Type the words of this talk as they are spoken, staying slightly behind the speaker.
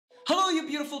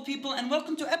beautiful people, and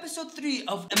welcome to episode 3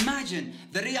 of Imagine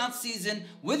the Riyadh season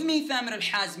with me, Thamer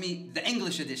Al-Hazmi, the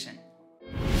English edition.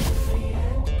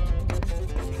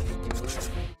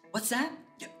 What's that?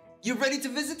 You're ready to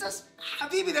visit us?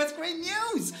 Habibi, that's great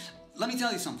news! Let me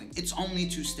tell you something, it's only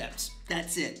 2 steps.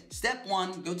 That's it. Step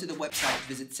 1, go to the website,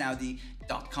 visit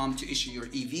Saudi.com to issue your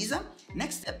e-visa.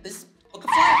 Next step is book a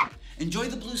flight. Enjoy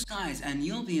the blue skies and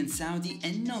you'll be in Saudi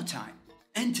in no time.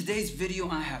 In today's video,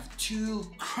 I have 2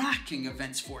 cracking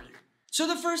events for you. So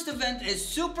the first event is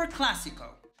Super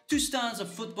Clásico. 2 styles of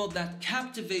football that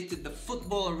captivated the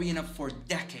football arena for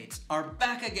decades are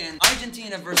back again.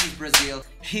 Argentina versus Brazil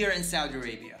here in Saudi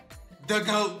Arabia. The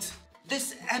GOAT.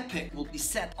 This epic will be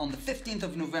set on the 15th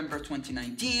of November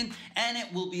 2019 and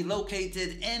it will be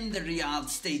located in the Riyadh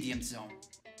Stadium Zone.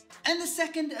 And the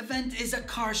second event is a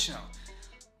car show.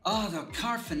 Oh, the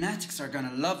car fanatics are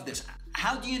gonna love this.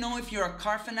 How do you know if you're a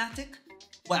car fanatic?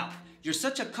 Well, you're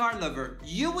such a car lover,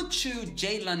 you would choose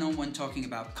Jay Leno when talking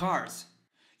about cars.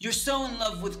 You're so in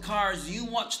love with cars, you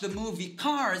watch the movie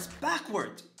Cars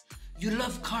backward. You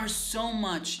love cars so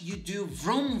much, you do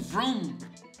vroom vroom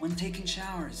when taking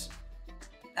showers.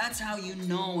 That's how you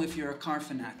know if you're a car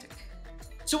fanatic.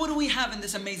 So what do we have in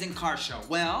this amazing car show?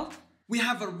 Well, we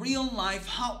have a real-life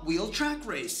Hot Wheel track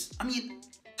race.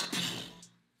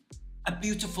 A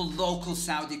beautiful local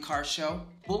Saudi car show.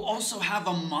 We'll also have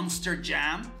a monster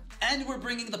jam. And we're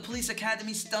bringing the Police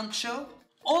Academy stunt show.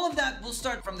 All of that will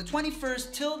start from the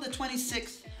 21st till the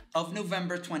 26th of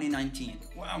November 2019.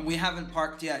 Well, we haven't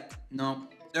parked yet. No.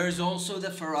 There's also the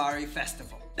Ferrari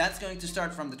Festival. That's going to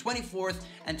start from the 24th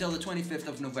until the 25th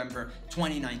of November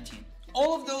 2019.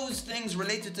 All of those things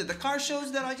related to the car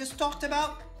shows that I just talked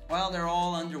about, well, they're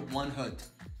all under one hood.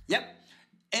 Yep,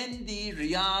 in the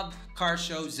Riyadh car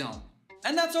show zone.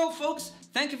 And that's all, folks.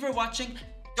 Thank you for watching.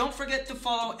 Don't forget to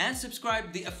follow and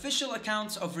subscribe the official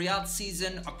accounts of Riyadh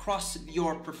season across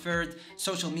your preferred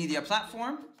social media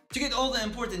platform to get all the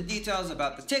important details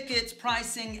about the tickets,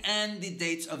 pricing, and the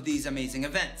dates of these amazing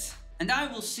events. And I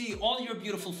will see all your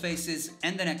beautiful faces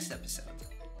in the next episode.